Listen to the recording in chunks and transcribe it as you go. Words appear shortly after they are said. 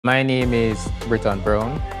My name is Bryton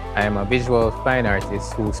Brown. I am a visual fine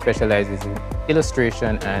artist who specializes in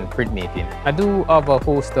illustration and printmaking. I do have a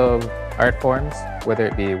host of art forms, whether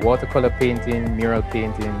it be watercolor painting, mural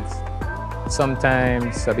paintings,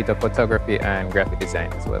 sometimes a bit of photography and graphic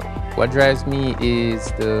design as well. What drives me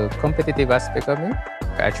is the competitive aspect of me.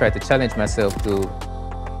 I try to challenge myself to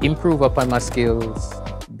improve upon my skills,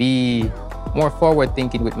 be more forward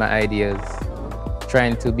thinking with my ideas,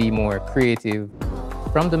 trying to be more creative.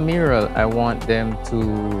 From the mural, I want them to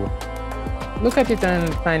look at it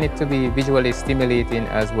and find it to be visually stimulating,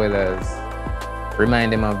 as well as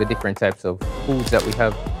remind them of the different types of foods that we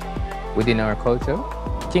have within our culture.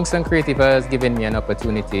 Kingston Creative has given me an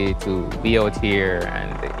opportunity to be out here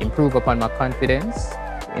and improve upon my confidence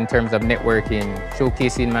in terms of networking,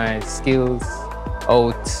 showcasing my skills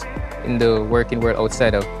out in the working world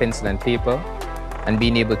outside of pencil and paper, and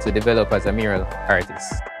being able to develop as a mural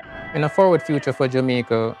artist. In a forward future for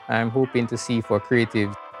Jamaica, I'm hoping to see for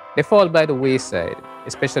creatives, they fall by the wayside,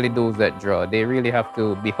 especially those that draw. They really have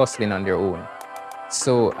to be hustling on their own.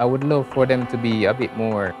 So I would love for them to be a bit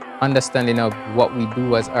more understanding of what we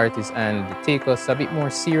do as artists and take us a bit more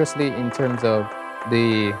seriously in terms of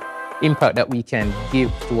the impact that we can give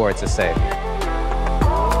towards society.